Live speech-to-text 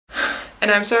And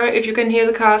I'm sorry if you can hear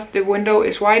the cars, the window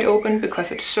is wide open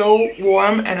because it's so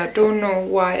warm, and I don't know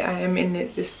why I am in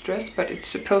this dress, but it's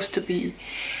supposed to be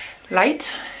light,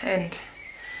 and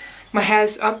my hair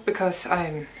is up because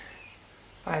I'm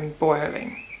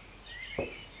boiling. Hi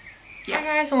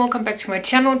guys, and welcome back to my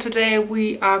channel. Today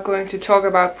we are going to talk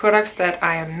about products that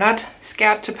I am not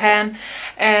scared to pan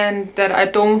and that I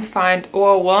don't find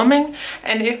overwhelming.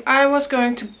 And if I was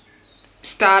going to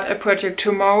start a project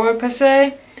tomorrow per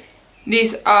se,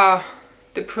 these are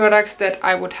the products that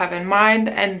I would have in mind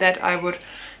and that I would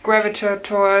gravitate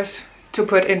towards to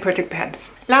put in project pans.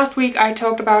 Last week I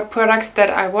talked about products that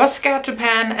I was scared to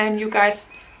pan, and you guys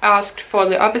asked for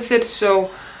the opposite, so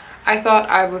I thought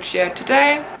I would share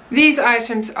today. These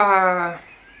items are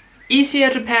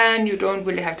easier to pan, you don't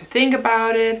really have to think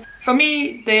about it. For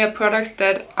me, they are products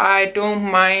that I don't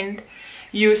mind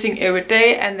using every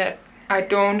day and that I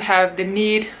don't have the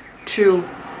need to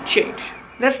change.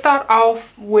 Let's start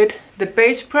off with the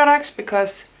base products,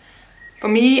 because for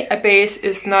me a base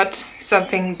is not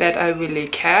something that I really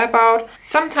care about.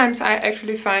 Sometimes I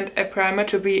actually find a primer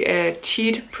to be a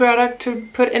cheat product to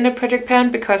put in a project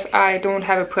pan because I don't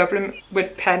have a problem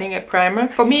with panning a primer.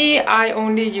 For me, I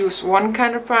only use one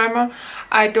kind of primer.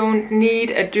 I don't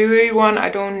need a dewy one, I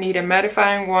don't need a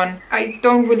mattifying one. I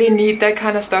don't really need that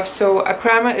kind of stuff, so a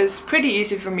primer is pretty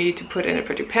easy for me to put in a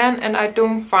project pan, and I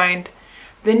don't find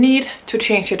the need to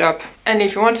change it up. And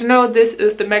if you want to know, this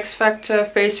is the Max Factor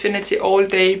Facefinity All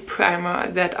Day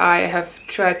Primer that I have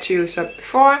tried to use up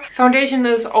before. Foundation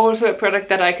is also a product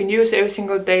that I can use every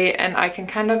single day, and I can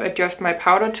kind of adjust my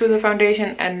powder to the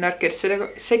foundation and not get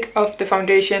sick of the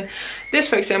foundation. This,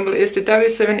 for example, is the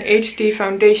W7 HD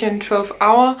Foundation 12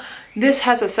 Hour. This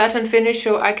has a satin finish,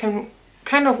 so I can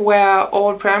kind of wear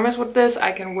all primers with this,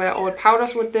 I can wear all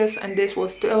powders with this, and this will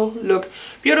still look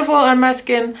beautiful on my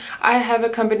skin. I have a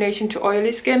combination to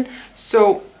oily skin,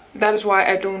 so that is why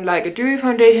I don't like a dewy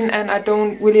foundation, and I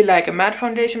don't really like a matte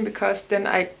foundation because then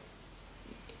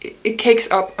it cakes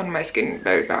up on my skin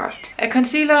very fast. A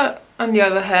concealer, on the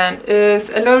other hand, is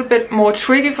a little bit more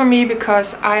tricky for me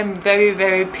because I'm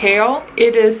very pale.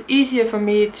 It is easier for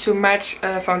me to match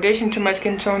a foundation to my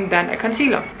skin tone than a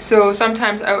concealer. So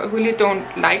sometimes I really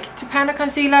don't like to pan a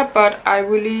concealer, but I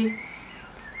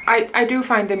do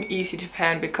find them easy to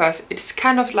pan because it's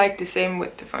kind of like the same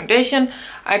with the foundation.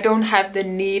 I don't have the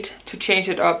need to change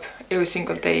it up every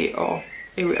single day or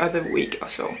every other week or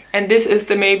so. And this is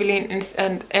the Maybelline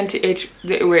Instant Anti-Age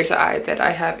the Eraser Eye that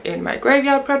I have in my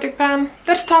Graveyard project pan.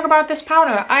 Let's talk about this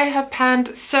powder. I have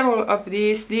panned several of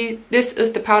these. This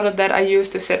is the powder that I use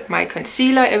to set my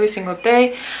concealer every single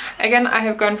day. Again, I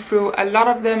have gone through a lot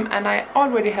of them, and I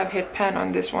already have hit pan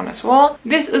on this one as well.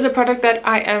 This is a product that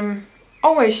I am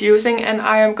always using, and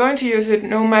I am going to use it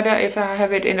no matter if I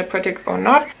have it in a project or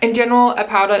not. In general, a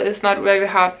powder is not very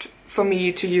hard for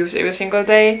me to use every single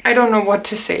day. I don't know what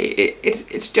to say.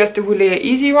 It's just a really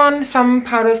easy one. Some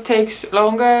powders takes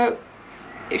longer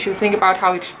if you think about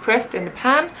how it's pressed in the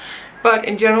pan, but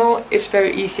in general it's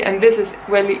very easy, and this is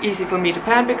really easy for me to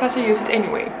pan because I use it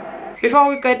anyway. Before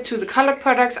we get to the colored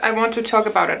products, I want to talk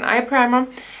about an eye primer.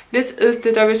 This is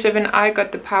the W7 I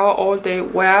Got the Power All Day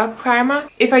Wear Primer.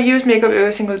 If I use makeup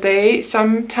every single day,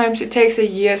 sometimes it takes a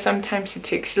year, sometimes it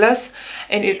takes less,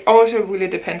 and it also really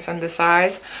depends on the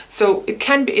size. So it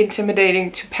can be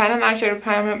intimidating to pan an eyeshadow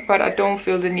primer, but I don't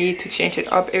feel the need to change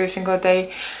it up every single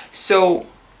day. So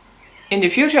in the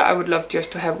future I would love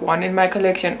just to have one in my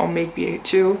collection, or maybe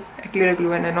two, a glitter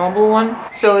glue and a normal one.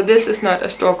 So this is not a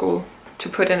struggle to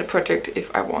put in a project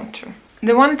if I want to.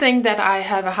 The one thing that I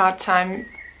have a hard time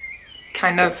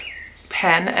kind of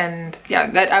pan, and yeah,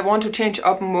 that I want to change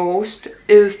up most,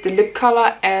 is the lip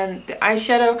color and the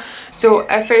eyeshadow. So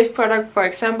a face product, for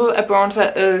example, a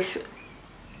bronzer, is,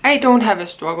 I don't have a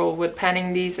struggle with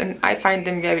panning these, and I find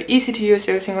them very easy to use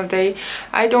every single day.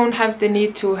 I don't have the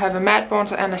need to have a matte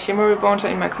bronzer and a shimmery bronzer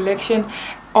in my collection,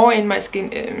 or in my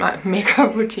my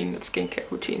makeup routine, not skincare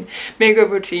routine, makeup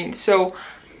routine. So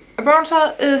a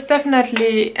bronzer is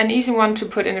definitely an easy one to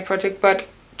put in a project, but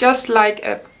just like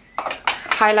a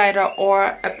highlighter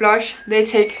or a blush, they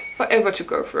take forever to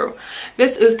go through.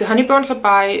 This is the Honey Bronzer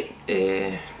by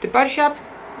The Body Shop.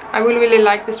 I really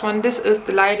like this one. This is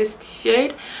the lightest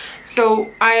shade. So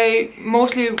I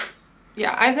mostly,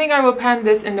 yeah, I think I will pan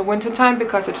this in the winter time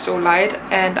because it's so light,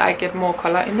 and I get more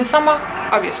color in the summer,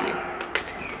 obviously.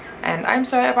 And I'm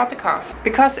sorry about the cars.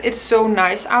 Because it's so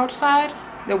nice outside,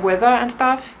 the weather and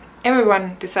stuff,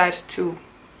 everyone decides to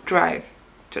drive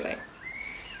today.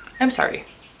 I'm sorry.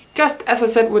 Just as I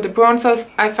said with the bronzers,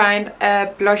 I find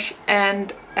a blush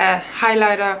and a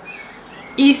highlighter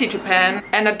easy to pan,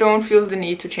 and I don't feel the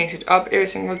need to change it up every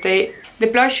single day. The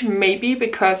blush may be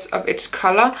because of its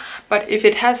color, but if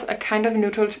it has a kind of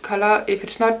neutral color, if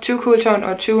it's not too cool tone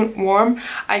or too warm,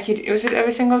 I could use it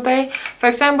every single day. For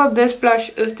example, this blush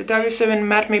is the W7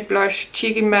 Matte Me Blush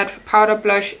Cheeky Matte Powder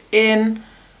Blush in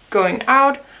Going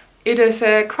Out. It is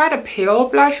quite a pale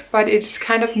blush, but it's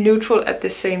kind of neutral at the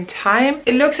same time.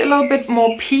 It looks a little bit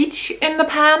more peach in the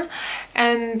pan,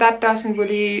 and that doesn't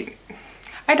really...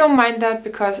 I don't mind that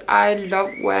because I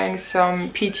love wearing some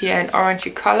peachy and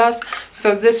orangey colors.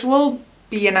 So this will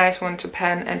be a nice one to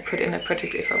pan and put in a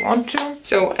project if I want to.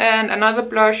 So, and another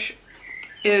blush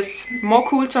is more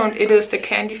cool toned. It is the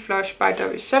Candy Flush by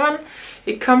W7.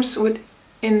 It comes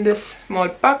in this small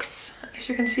box, as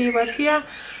you can see right here.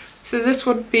 So this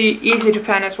would be easy to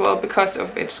pan as well because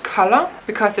of its color,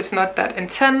 because it's not that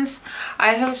intense.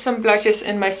 I have some blushes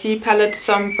in my C palette,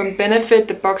 some from Benefit,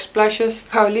 the box blushes,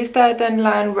 Paulista,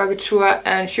 Dandelion, Rocketeur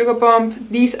and Sugar Bomb.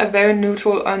 These are very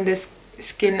neutral on this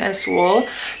skin as well,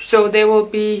 so they will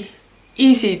be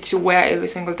easy to wear every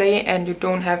single day and you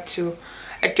don't have to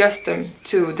adjust them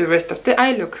to the rest of the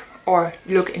eye look or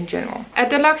look in general. A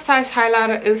deluxe size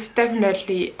highlighter is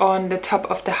definitely on the top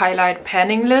of the highlight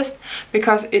panning list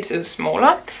because it is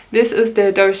smaller. This is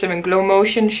the W7 Glow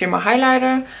Motion Shimmer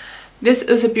Highlighter. This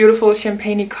is a beautiful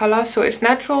champagne color, so it's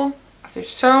natural of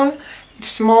its tone, it's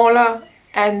smaller,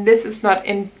 and this is not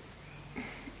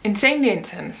insanely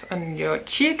intense on your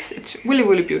cheeks. It's really,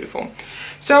 really beautiful.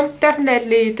 So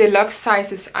definitely deluxe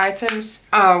sizes items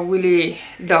are really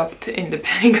loved in the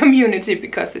panning community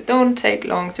because they don't take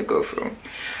long to go through.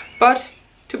 But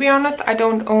to be honest, I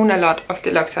don't own a lot of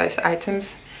deluxe size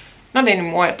items, not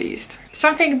anymore at least.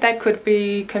 Something that could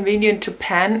be convenient to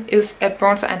pan is a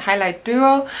bronzer and highlight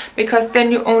duo, because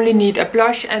then you only need a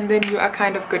blush and then you are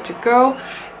kind of good to go,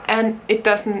 and it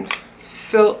doesn't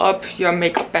fill up your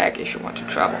makeup bag if you want to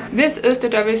travel. This is the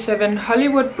W7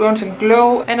 Hollywood Bronze and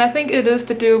Glow, and I think it is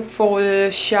the dupe for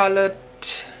the Charlotte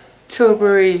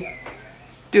Tilbury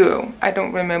duo. I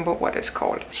don't remember what it's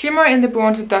called. Shimmer in the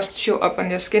bronzer doesn't show up on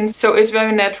your skin, so it's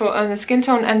very natural on the skin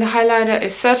tone, and the highlighter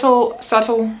is subtle,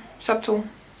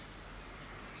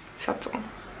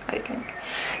 I think.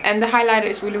 And the highlighter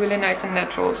is really, really nice and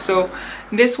natural, so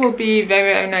this will be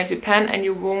very, very nice to pan, and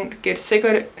you won't get sick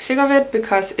of it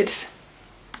because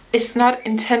it's not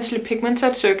intensely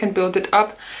pigmented, so you can build it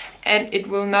up and it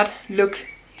will not look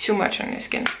too much on your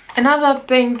skin. Another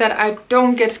thing that I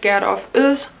don't get scared of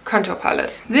is contour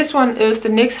palettes. This one is the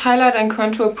NYX Highlight and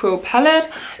Contour Pro palette.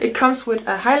 It comes with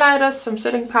a highlighter, some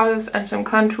setting powders and some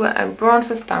contour and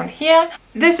bronzers down here.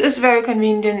 This is very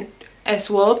convenient as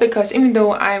well because even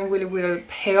though I'm really, really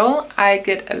pale, I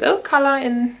get a little color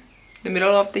in the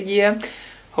middle of the year,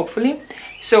 hopefully.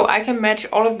 So I can match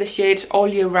all of the shades all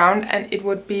year round, and it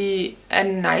would be a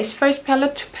nice face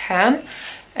palette to pan.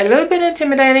 A little bit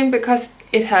intimidating because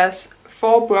it has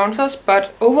 4 bronzers,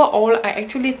 but overall I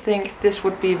actually think this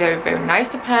would be very, very nice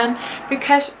to pan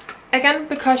because, again,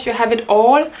 because you have it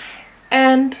all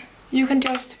and you can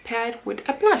just pair it with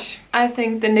a blush. I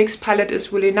think the NYX palette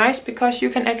is really nice because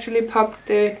you can actually pop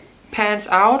the pans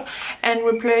out and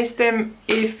replace them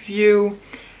if you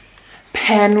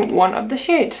pan one of the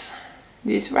shades.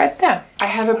 These right there. I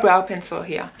have a brow pencil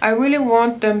here. I really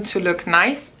want them to look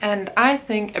nice, and I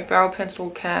think a brow pencil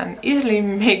can easily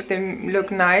make them look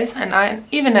nice, and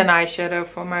even an eyeshadow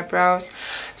for my brows.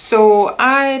 So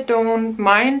I don't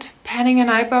mind panning an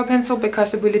eyebrow pencil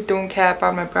because I really don't care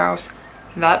about my brows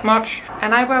that much.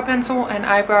 An eyebrow pencil and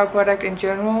eyebrow product in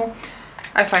general,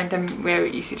 I find them very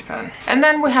easy to pan. And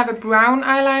then we have a brown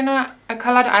eyeliner. A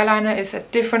colored eyeliner is a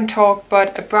different talk,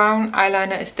 but a brown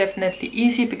eyeliner is definitely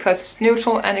easy because it's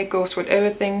neutral and it goes with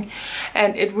everything.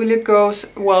 And it really goes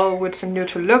well with some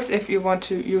neutral looks if you want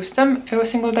to use them every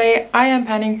single day. I am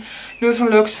panning neutral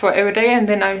looks for every day, and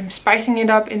then I'm spicing it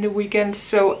up in the weekend.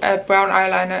 So a brown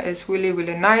eyeliner is really,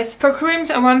 really nice. For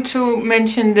creams, I want to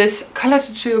mention this Color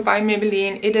Tattoo by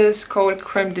Maybelline. It is called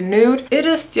Creme de Nude. It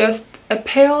is just a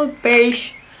pale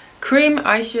beige cream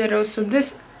eyeshadow, so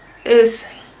this is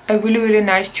a really, really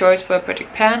nice choice for a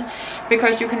project pan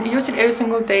because you can use it every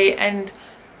single day and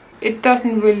it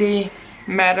doesn't really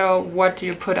matter what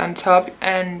you put on top,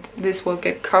 and this will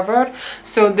get covered.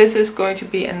 So this is going to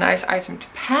be a nice item to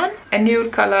pan. A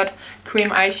nude colored cream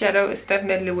eyeshadow is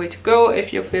definitely the way to go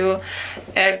if you feel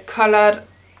a colored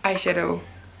eyeshadow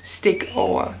stick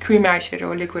or cream eyeshadow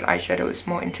or liquid eyeshadow is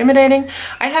more intimidating.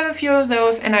 I have a few of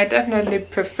those, and I definitely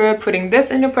prefer putting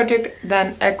this in your project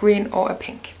than a green or a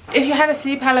pink. If you have a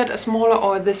C palette, a smaller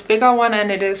or this bigger one, and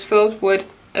it is filled with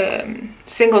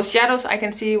single shadows, I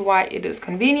can see why it is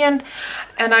convenient,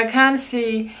 and I can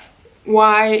see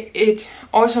why it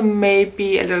also may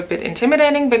be a little bit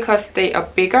intimidating because they are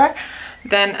bigger.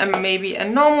 than maybe a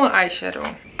normal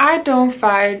eyeshadow. I don't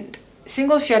find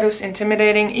single shadows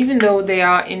intimidating, even though they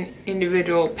are in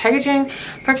individual packaging.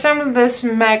 For example, this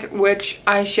MAC Witch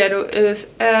eyeshadow is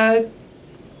a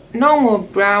normal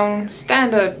brown,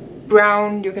 standard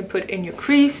brown you can put in your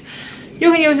crease.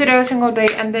 You can use it every single day,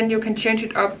 and then you can change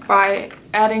it up by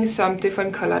adding some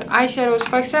different colored eyeshadows.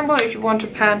 For example, if you want to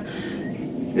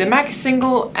pan the MAC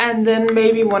single and then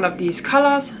maybe one of these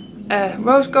colors, a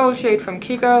rose gold shade from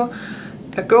Kiko,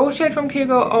 a gold shade from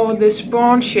Kiko, or this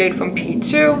bronze shade from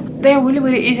P2. They are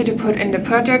really easy to put in the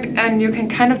project, and you can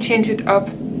kind of change it up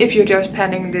if you're just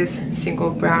panning this single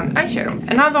brown eyeshadow.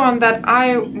 Another one that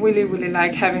I really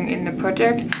like having in the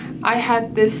project, I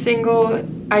had this single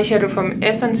eyeshadow from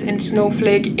Essence in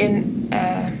Snowflake in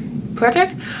a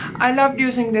project. I loved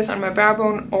using this on my brow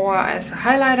bone or as a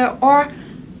highlighter or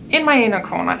in my inner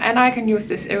corner, and I can use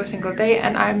this every single day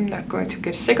and I'm not going to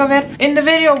get sick of it. In the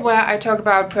video where I talked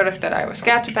about products that I was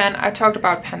scared to pan, I talked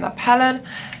about Panda palette.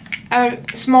 A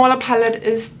smaller palette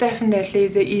is definitely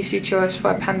the easy choice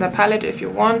for a Panda palette if you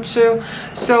want to.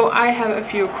 So I have a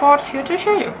few quads here to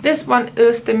show you. This one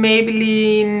is the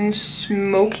Maybelline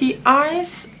Smoky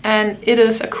Eyes, and it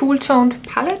is a cool toned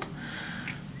palette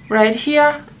right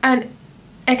here. And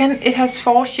again, it has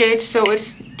 4 shades, so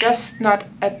it's just not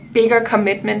a bigger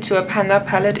commitment to a Panda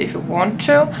palette if you want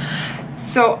to.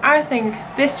 So I think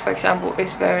this, for example,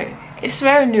 is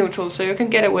very neutral, so you can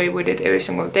get away with it every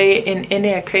single day in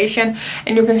any occasion,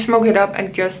 and you can smoke it up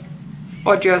and just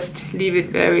leave it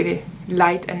very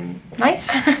light and nice.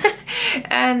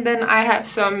 And then I have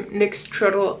some NYX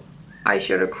Turtle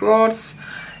eyeshadow quads,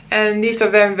 and these are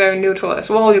very neutral as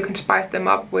well. You can spice them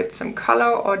up with some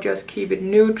color or just keep it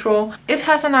neutral. It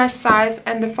has a nice size,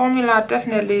 and the formula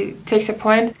definitely takes a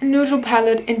point. A neutral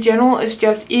palette in general is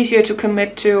just easier to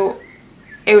commit to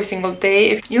every single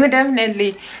day. You can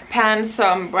definitely pan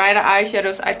some brighter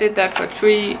eyeshadows. I did that for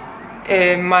 3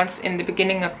 months in the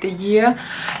beginning of the year,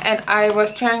 and I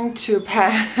was trying to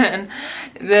pan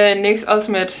the NYX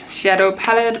Ultimate Shadow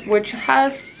Palette, which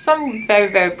has some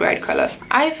very bright colors.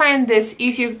 I find this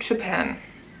easy to pan.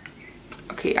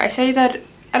 Okay, I say that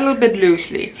a little bit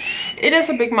loosely. It is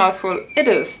a big mouthful, it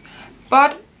is,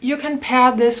 but you can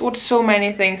pair this with so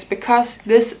many things, because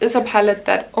this is a palette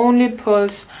that only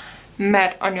pulls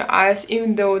matte on your eyes,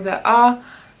 even though there are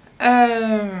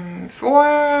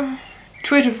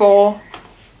 3 to 4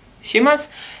 shimmers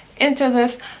into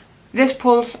this. This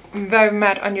pulls very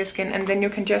matte on your skin, and then you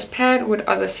can just pair it with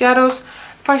other shadows.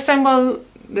 For example,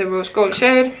 the rose gold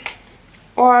shade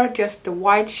or just the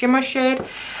white shimmer shade.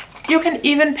 You can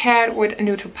even pair it with a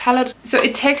neutral palette, so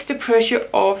it takes the pressure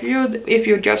off you if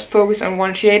you just focus on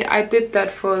one shade. I did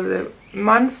that for the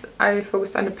months. I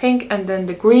focused on the pink and then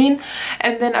the green,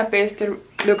 and then I based the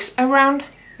looks around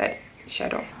that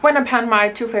shadow. When I panned my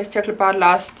Too Faced Chocolate Bar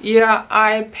last year,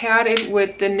 I paired it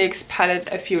with the NYX palette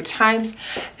a few times,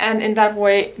 and in that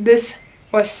way this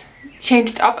was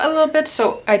changed up a little bit,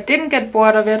 so I didn't get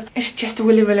bored of it. It's just a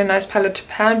really nice palette to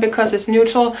pan because it's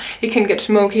neutral. It can get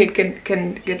smoky, it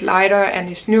can get lighter, and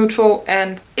it's neutral,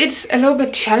 and it's a little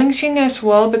bit challenging as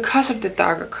well because of the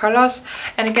darker colors.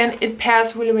 And again, it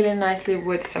pairs really nicely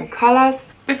with some colors.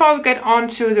 Before we get on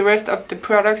to the rest of the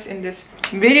products in this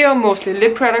video, mostly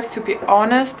lip products to be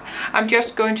honest, I'm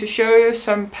just going to show you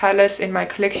some palettes in my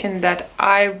collection that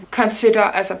I consider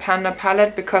as a Panda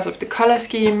palette because of the color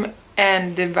scheme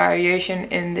and the variation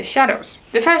in the shadows.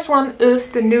 The first one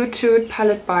is the Nude Tude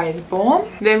palette by The Balm.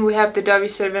 Then we have the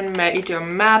W7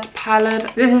 Medium Matte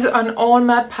palette. This is an all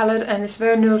matte palette, and it's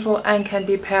very neutral and can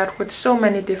be paired with so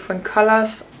many different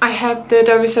colors. I have the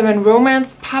W7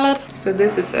 Romance palette. So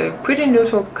this is a pretty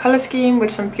neutral color scheme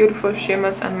with some beautiful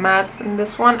shimmers and mattes in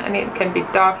this one, and it can be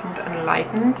darkened and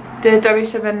lightened. The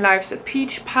W7 Life's a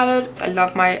Peach palette. I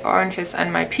love my oranges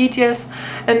and my peaches.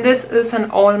 And this is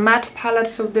an all matte palette,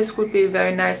 so this would be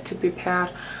very nice to be paired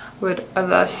with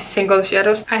other single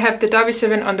shadows. I have the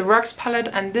W7 On The Rocks palette,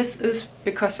 and this is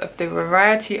because of the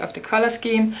variety of the color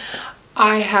scheme.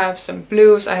 I have some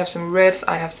blues, I have some reds,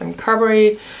 I have some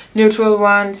coppery neutral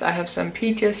ones, I have some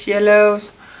peaches,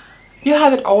 yellows. You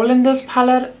have it all in this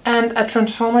palette, and a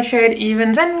transformer shade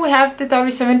even. Then we have the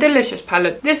W7 Delicious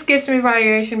palette. This gives me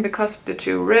variation because of the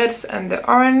 2 reds and the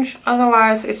orange.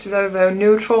 Otherwise it's very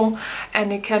neutral,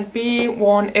 and it can be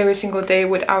worn every single day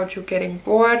without you getting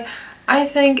bored, I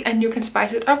think, and you can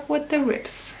spice it up with the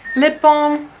reds. Lip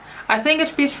balm, I think it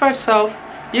speaks for itself.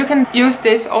 You can use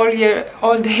this all year,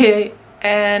 all day,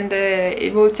 and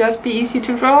it will just be easy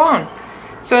to draw on.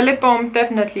 So a lip balm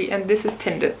definitely, and this is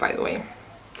tinted by the way.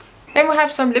 Then we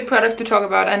have some lip products to talk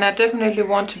about, and I definitely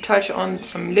want to touch on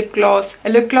some lip gloss. A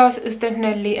lip gloss is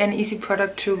definitely an easy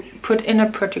product to put in a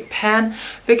project pan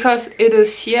because it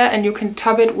is sheer and you can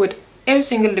top it with every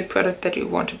single lip product that you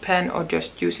want to pan or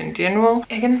just use in general.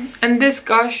 Again, and this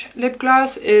Gosh lip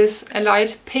gloss is a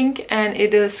light pink and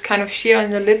it is kind of sheer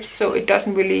on the lips, so it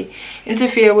doesn't really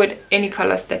interfere with any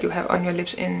colors that you have on your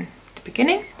lips in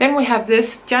beginning. Then we have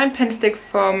this giant pen stick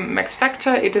from Max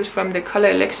Factor. It is from the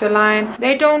Color Elixir line.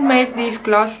 They don't make these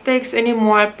gloss sticks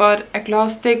anymore, but a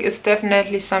gloss stick is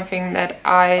definitely something that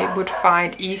I would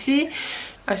find easy.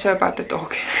 I'm sorry about the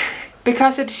dog.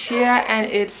 Because it's sheer and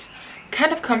it's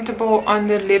kind of comfortable on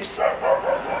the lips.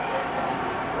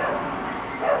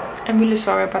 I'm really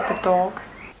sorry about the dog.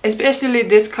 Especially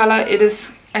this color, it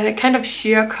is a kind of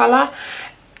sheer color.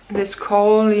 This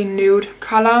corally nude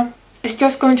color. It's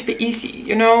just going to be easy,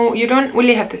 you know, you don't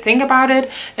really have to think about it,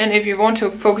 and if you want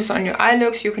to focus on your eye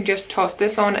looks, you can just toss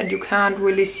this on and you can't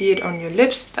really see it on your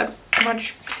lips that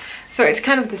much. So it's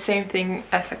kind of the same thing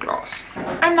as a gloss.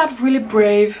 I'm not really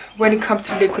brave when it comes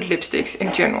to liquid lipsticks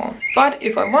in general, but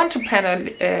if I want to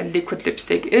pan a liquid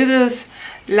lipstick, it is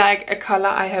like a color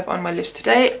I have on my lips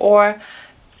today, or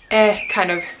a kind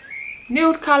of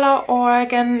nude color, or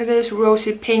again this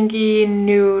rosy pinky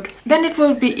nude. Then it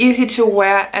will be easy to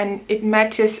wear and it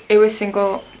matches every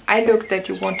single eye look that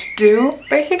you want to do,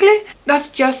 basically.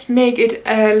 That just make it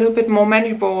a little bit more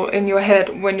manageable in your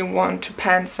head when you want to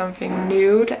pan something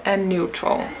nude and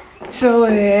neutral. So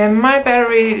my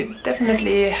battery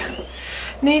definitely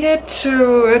needed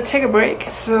to take a break,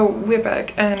 so we're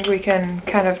back and we can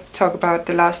kind of talk about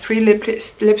the last 3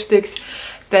 lipsticks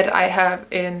that I have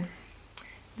in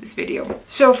this video.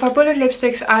 So for bullet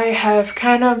lipsticks, I have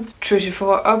kind of 3 to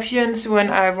 4 options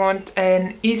when I want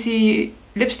an easy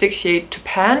lipstick shade to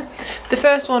pan. The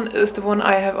first one is the one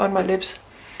I have on my lips.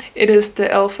 It is the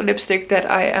e.l.f. lipstick that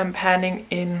I am panning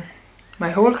in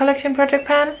my whole collection project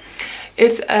pan.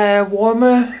 It's a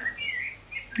warmer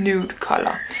nude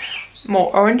color,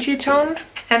 more orangey toned.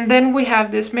 And then we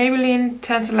have this Maybelline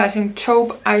Tantalizing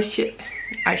Taupe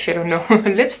eyeshadow, no,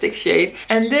 lipstick shade.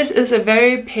 And this is a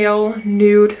very pale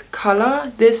nude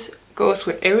color. This goes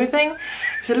with everything.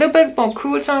 It's a little bit more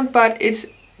cool tone, but it's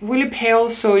really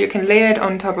pale, so you can layer it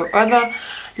on top of other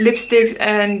lipsticks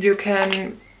and you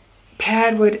can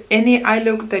pair it with any eye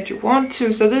look that you want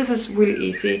to. So this is really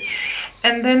easy.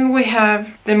 And then we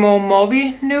have the more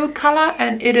mauvey nude color,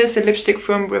 and it is a lipstick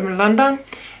from Rimmel London.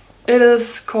 It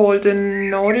is called the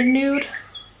Naughty Nude.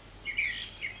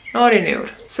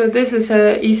 So this is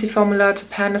a easy formula to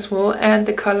pan as well, and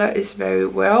the color is very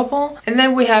wearable. And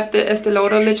then we have the Estee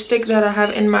Lauder lipstick that I have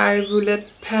in my Roulette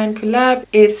Pan collab.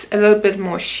 It's a little bit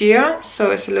more sheer,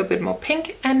 so it's a little bit more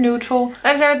pink and neutral.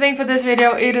 That's everything for this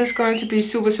video. It is going to be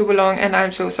super long, and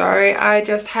I'm so sorry. I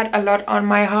just had a lot on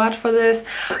my heart for this.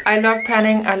 I love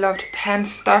panning, I love to pan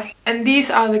stuff, and these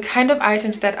are the kind of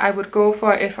items that I would go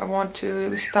for if I want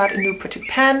to start a new project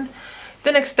pan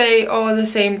the next day or the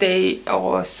same day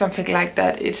or something like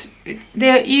that.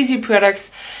 They're easy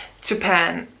products to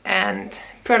pan and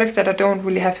products that I don't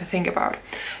really have to think about.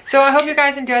 So I hope you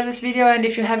guys enjoyed this video, and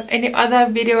if you have any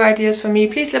other video ideas for me,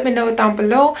 please let me know down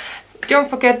below. Don't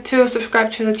forget to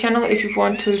subscribe to the channel if you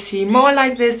want to see more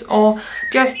like this, or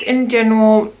just in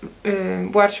general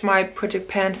watch my project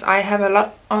pans. I have a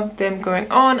lot of them going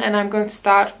on, and I'm going to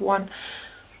start one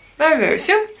very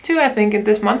soon, 2 I think in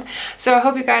this month. So I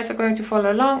hope you guys are going to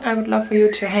follow along. I would love for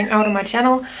you to hang out on my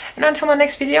channel, and until my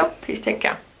next video, please take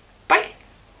care.